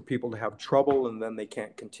is for people to have trouble and then they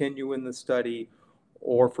can't continue in the study,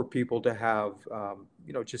 or for people to have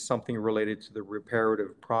just something related to the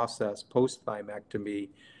reparative process post-thymectomy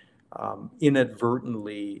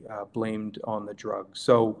inadvertently blamed on the drug.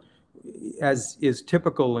 So as is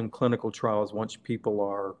typical in clinical trials, once people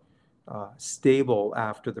are stable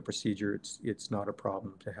after the procedure, it's not a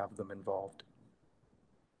problem to have them involved.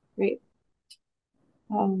 Great.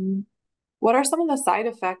 What are some of the side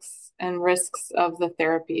effects and risks of the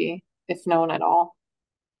therapy, if known at all?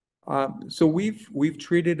 So we've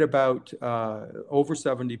treated about over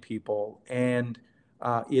 70 people, and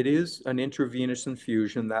it is an intravenous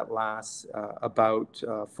infusion that lasts about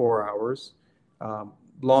 4 hours.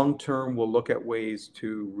 Long term, we'll look at ways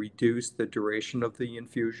to reduce the duration of the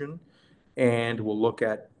infusion, and we'll look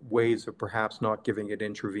at ways of perhaps not giving it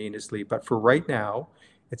intravenously. But for right now,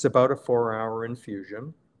 it's about a 4-hour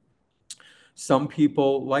infusion. Some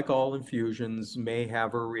people, like all infusions, may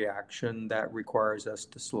have a reaction that requires us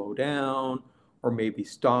to slow down or maybe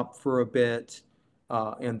stop for a bit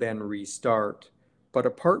and then restart. But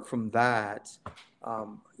apart from that,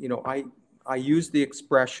 I use the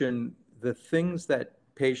expression, the things that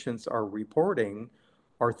patients are reporting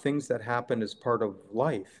are things that happen as part of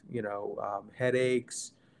life,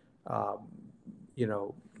 headaches, um,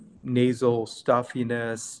 nasal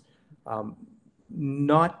stuffiness,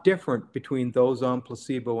 not different between those on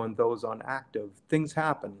placebo and those on active. Things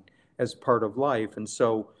happen as part of life. And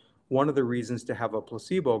so one of the reasons to have a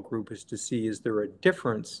placebo group is to see, is there a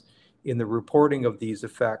difference in the reporting of these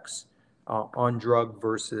effects on drug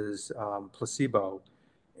versus placebo?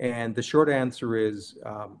 And the short answer is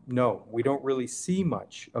no, we don't really see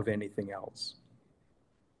much of anything else.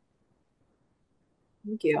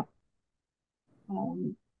 Thank you.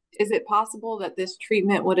 Is it possible that this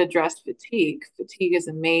treatment would address fatigue? Fatigue is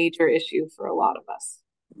a major issue for a lot of us.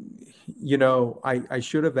 I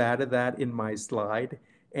should have added that in my slide.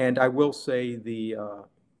 And I will say the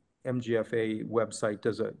MGFA website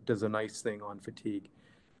does a nice thing on fatigue.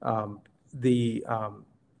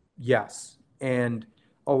 Yes, and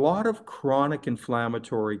a lot of chronic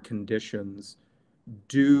inflammatory conditions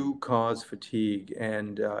do cause fatigue,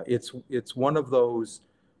 and it's one of those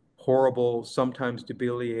horrible, sometimes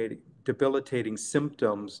debilitating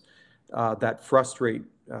symptoms that frustrate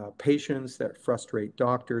patients, that frustrate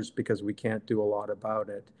doctors because we can't do a lot about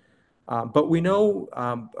it. But we know,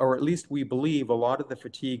 or at least we believe, a lot of the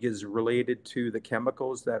fatigue is related to the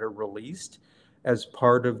chemicals that are released as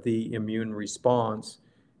part of the immune response.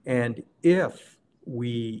 And if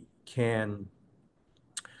we can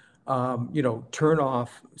turn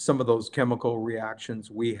off some of those chemical reactions,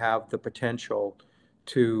 we have the potential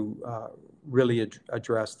to really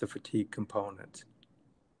address the fatigue component.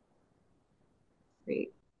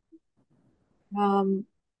 Great.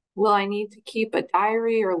 Will I need to keep a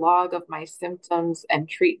diary or log of my symptoms and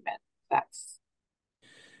treatment?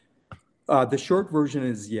 The short version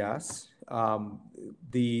is yes.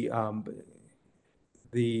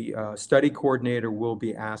 The study coordinator will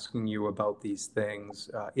be asking you about these things.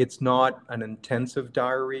 It's not an intensive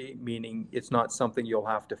diary, meaning it's not something you'll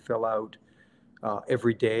have to fill out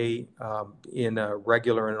every day in a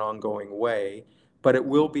regular and ongoing way, but it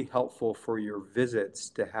will be helpful for your visits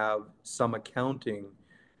to have some accounting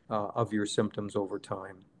of your symptoms over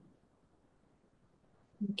time.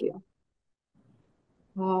 Thank you.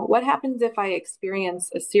 What happens if I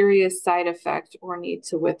experience a serious side effect or need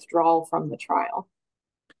to withdraw from the trial?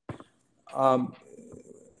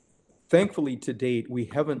 Thankfully, to date, we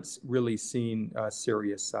haven't really seen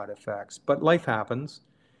serious side effects, but life happens.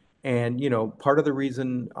 And, part of the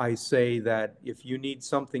reason I say that if you need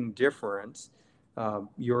something different,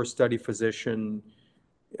 your study physician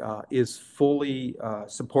is fully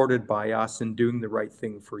supported by us in doing the right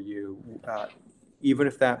thing for you, even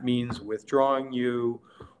if that means withdrawing you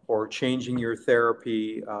or changing your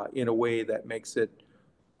therapy in a way that makes it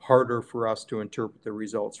harder for us to interpret the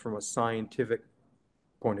results from a scientific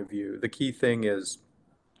point of view. The key thing is,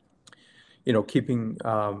 keeping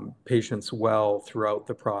patients well throughout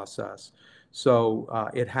the process. So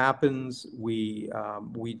it happens. We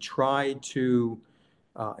try to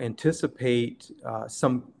anticipate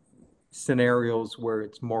some scenarios where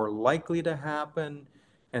it's more likely to happen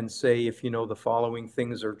and say, if the following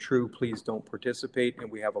things are true, please don't participate. And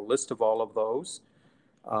we have a list of all of those.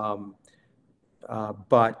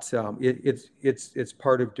 But it's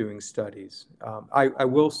part of doing studies. I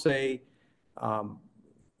will say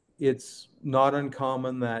it's not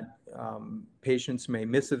uncommon that patients may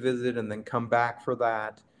miss a visit and then come back for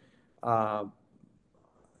that.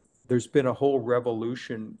 There's been a whole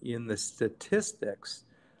revolution in the statistics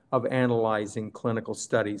of analyzing clinical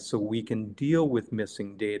studies so we can deal with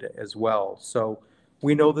missing data as well. So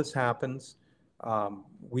we know this happens.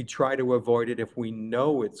 We try to avoid it if we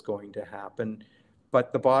know it's going to happen.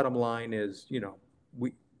 But the bottom line is,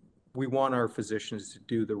 we want our physicians to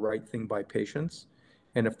do the right thing by patients.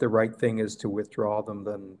 And if the right thing is to withdraw them,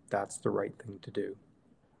 then that's the right thing to do.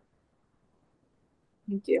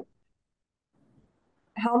 Thank you.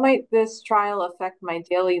 How might this trial affect my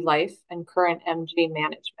daily life and current MG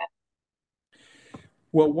management?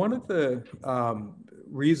 Well, one of the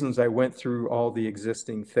reasons I went through all the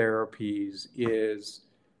existing therapies is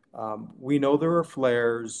we know there are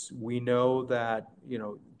flares. We know that,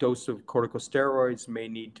 dose of corticosteroids may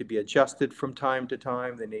need to be adjusted from time to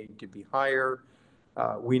time. They need to be higher.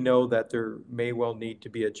 We know that there may well need to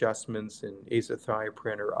be adjustments in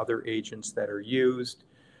azathioprine or other agents that are used.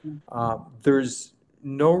 There's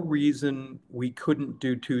no reason we couldn't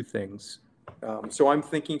do two things. So I'm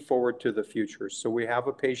thinking forward to the future. So we have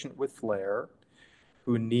a patient with flare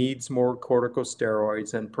who needs more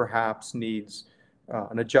corticosteroids and perhaps needs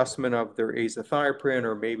an adjustment of their azathioprine,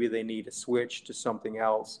 or maybe they need a switch to something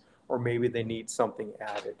else, or maybe they need something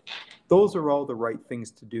added. Those are all the right things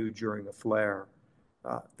to do during a flare.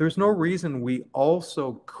 There's no reason we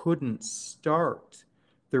also couldn't start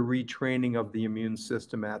the retraining of the immune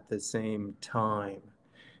system at the same time.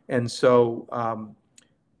 And so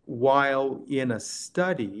while in a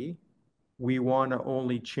study, we want to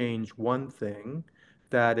only change one thing,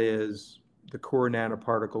 that is the COUR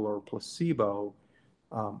nanoparticle or placebo.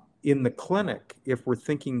 In the clinic, if we're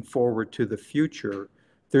thinking forward to the future,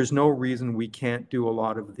 there's no reason we can't do a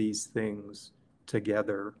lot of these things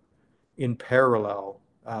together in parallel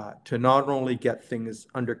to not only get things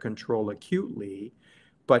under control acutely,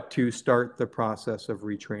 but to start the process of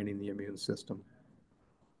retraining the immune system.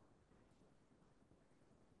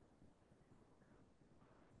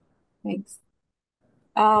 Thanks.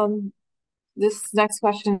 This next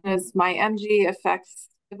question is, my MG affects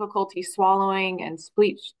difficulty swallowing and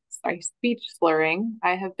speech slurring.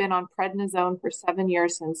 I have been on prednisone for 7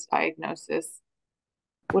 years since diagnosis.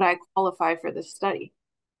 Would I qualify for this study?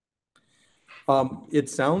 It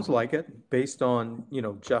sounds like it based on,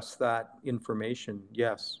 just that information.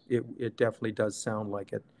 Yes, it definitely does sound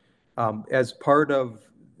like it. As part of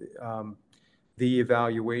the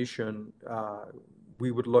evaluation,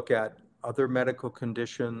 we would look at other medical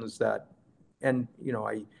conditions that, and,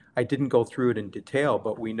 I didn't go through it in detail,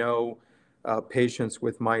 but we know patients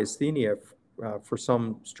with myasthenia, for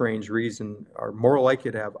some strange reason, are more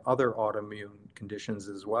likely to have other autoimmune conditions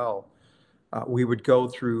as well. We would go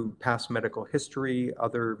through past medical history,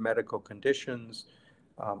 other medical conditions,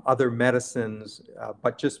 other medicines,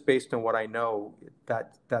 but just based on what I know,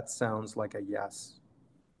 that sounds like a yes.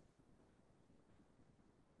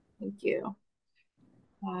 Thank you.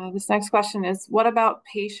 This next question is, what about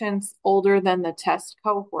patients older than the test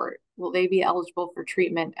cohort? Will they be eligible for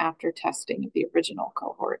treatment after testing of the original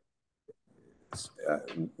cohort?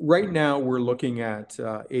 Right now, we're looking at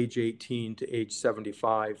age 18 to age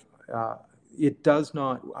 75. It does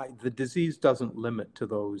not, the disease doesn't limit to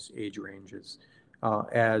those age ranges,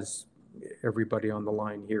 as everybody on the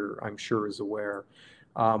line here, I'm sure, is aware.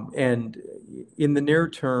 And in the near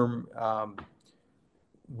term,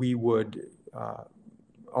 we would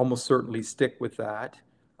almost certainly stick with that.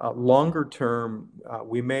 Longer term,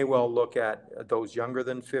 we may well look at those younger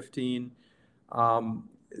than 15.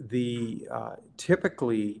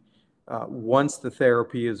 Typically, once the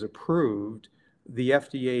therapy is approved, the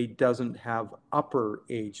FDA doesn't have upper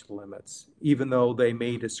age limits. Even though they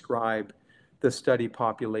may describe the study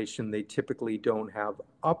population, they typically don't have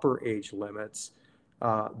upper age limits.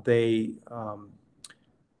 They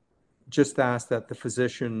just ask that the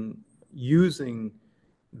physician using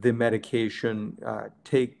the medication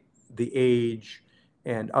take the age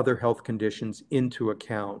and other health conditions into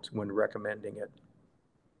account when recommending it.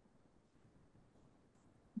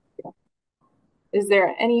 Is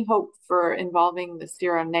there any hope for involving the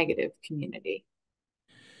seronegative community?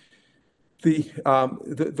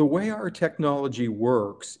 The way our technology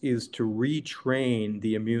works is to retrain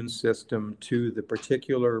the immune system to the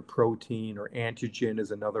particular protein, or antigen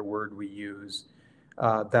is another word we use,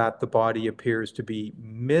 that the body appears to be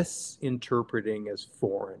misinterpreting as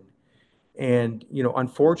foreign. And,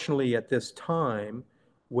 unfortunately at this time,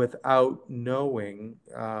 without knowing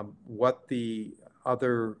what the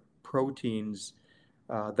other proteins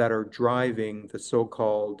that are driving the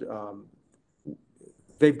so-called,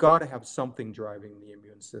 they've got to have something driving the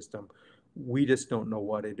immune system. We just don't know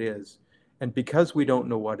what it is. And because we don't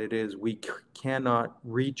know what it is, we cannot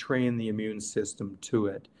retrain the immune system to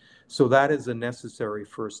it. So that is a necessary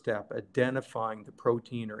first step, identifying the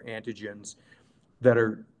protein or antigens that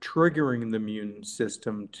are triggering the immune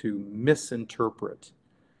system to misinterpret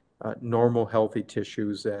normal healthy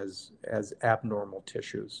tissues as abnormal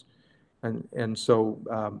tissues. And so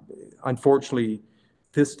unfortunately,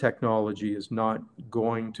 this technology is not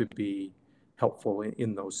going to be helpful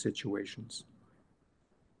in those situations.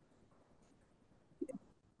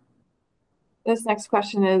 This next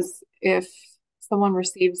question is, if someone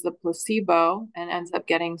receives the placebo and ends up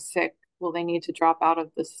getting sick, will they need to drop out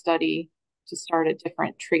of the study to start a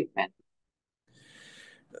different treatment?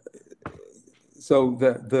 So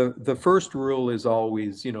the first rule is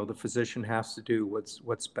always, the physician has to do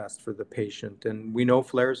what's best for the patient. And we know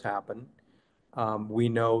flares happen. We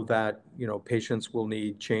know that, patients will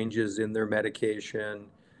need changes in their medication,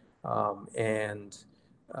 and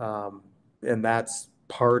that's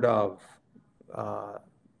part of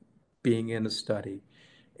being in a study.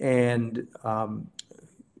 And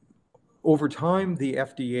over time, the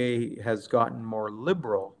FDA has gotten more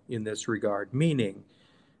liberal in this regard, meaning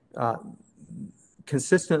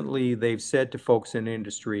consistently they've said to folks in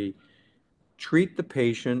industry, treat the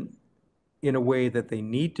patient in a way that they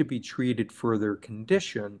need to be treated for their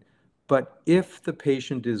condition, but if the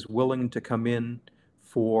patient is willing to come in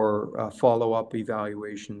for follow-up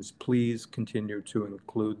evaluations, please continue to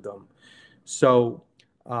include them. So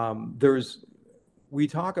we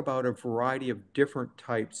talk about a variety of different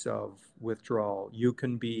types of withdrawal. You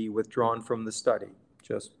can be withdrawn from the study,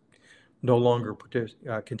 just no longer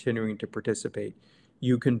continuing to participate.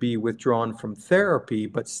 You can be withdrawn from therapy,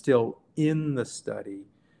 but still in the study.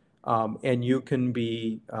 And you can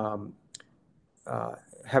be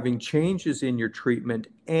having changes in your treatment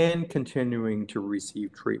and continuing to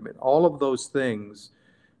receive treatment. All of those things,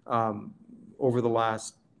 over the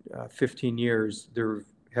last 15 years, there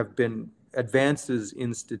have been advances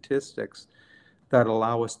in statistics that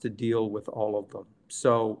allow us to deal with all of them.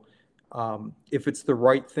 So if it's the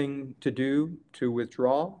right thing to do to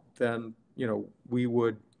withdraw, then we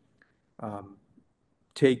would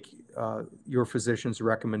take your physician's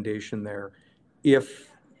recommendation there.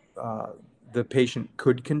 If the patient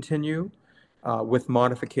could continue with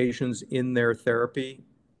modifications in their therapy,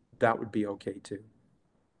 that would be okay too.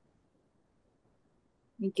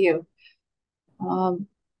 Thank you.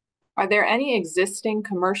 Are there any existing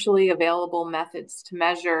commercially available methods to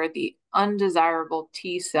measure the undesirable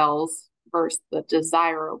T cells versus the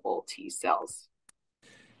desirable T cells?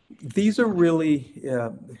 These are really,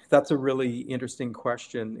 that's a really interesting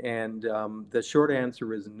question. And the short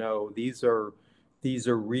answer is no. These are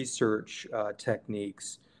research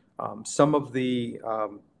techniques. Some of the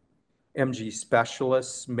MG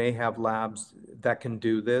specialists may have labs that can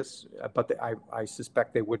do this, but I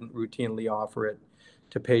suspect they wouldn't routinely offer it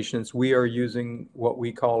to patients. We are using what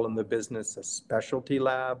we call in the business a specialty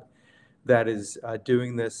lab that is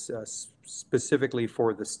doing this specifically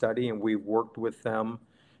for the study, and we've worked with them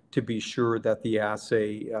to be sure that the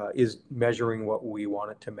assay is measuring what we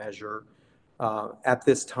want it to measure. At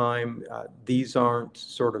this time, these aren't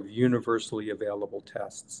sort of universally available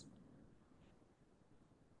tests.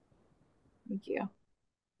 Thank you.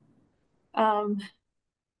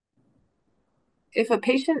 If a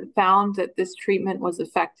patient found that this treatment was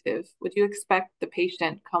effective, would you expect the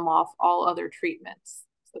patient come off all other treatments,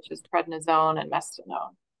 such as prednisone and mestinon?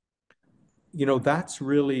 You know, that's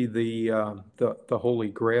really the holy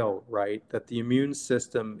grail, right? That the immune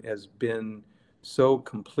system has been so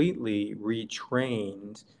completely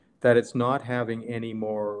retrained that it's not having any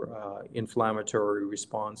more inflammatory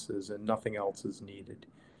responses and nothing else is needed.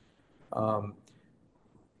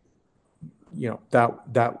 You know,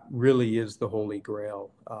 that really is the holy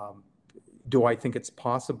grail. Do I think it's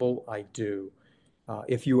possible? I do.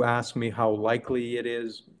 If you ask me how likely it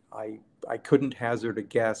is, I couldn't hazard a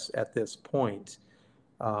guess at this point.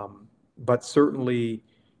 But certainly,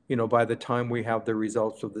 you know, by the time we have the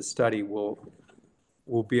results of the study, we'll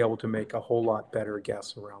be able to make a whole lot better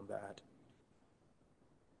guess around that.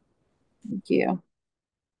 Thank you.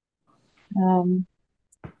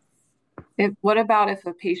 What about if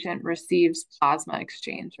a patient receives plasma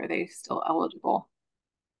exchange? Are they still eligible?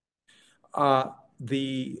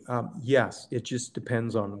 Yes, it just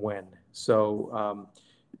depends on when. So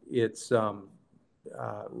it's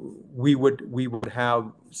we would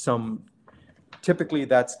have some. Typically,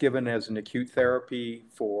 that's given as an acute therapy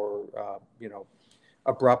for you know,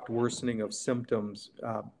 abrupt worsening of symptoms,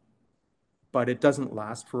 but it doesn't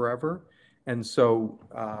last forever. And so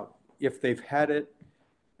if they've had it,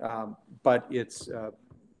 but it's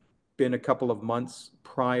been a couple of months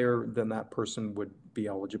prior, then that person would be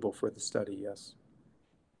eligible for the study, yes.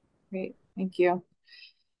 Great, thank you.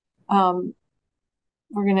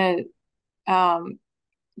 We're going to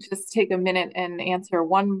just take a minute and answer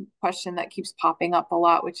one question that keeps popping up a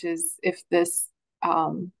lot, which is if this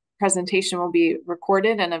presentation will be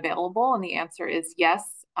recorded and available, and the answer is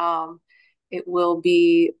yes. It will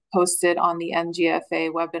be posted on the MGFA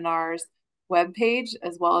webinars webpage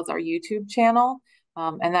as well as our YouTube channel,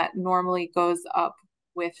 and that normally goes up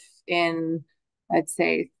within, I'd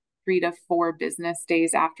say, 3 to 4 business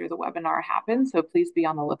days after the webinar happens, so please be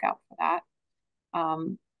on the lookout for that.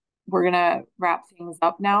 We're going to wrap things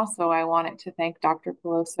up now, so I wanted to thank Dr.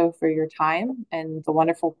 Peloso for your time and the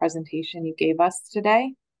wonderful presentation you gave us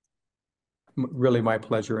today. Really my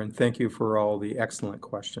pleasure, and thank you for all the excellent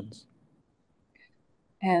questions.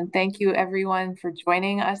 And thank you everyone for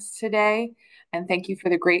joining us today, and thank you for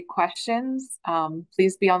the great questions.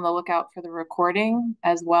 Please be on the lookout for the recording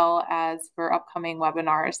as well as for upcoming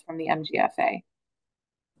webinars from the MGFA.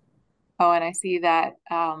 Oh, and I see that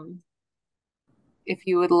if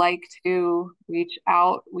you would like to reach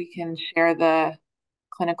out, we can share the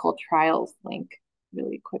clinical trials link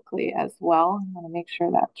really quickly as well. I want to make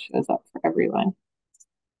sure that shows up for everyone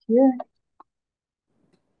here.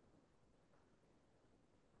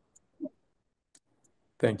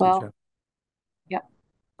 Thank you, Jen. Yep.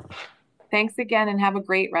 Thanks again and have a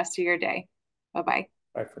great rest of your day. Bye-bye.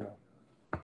 Bye for now.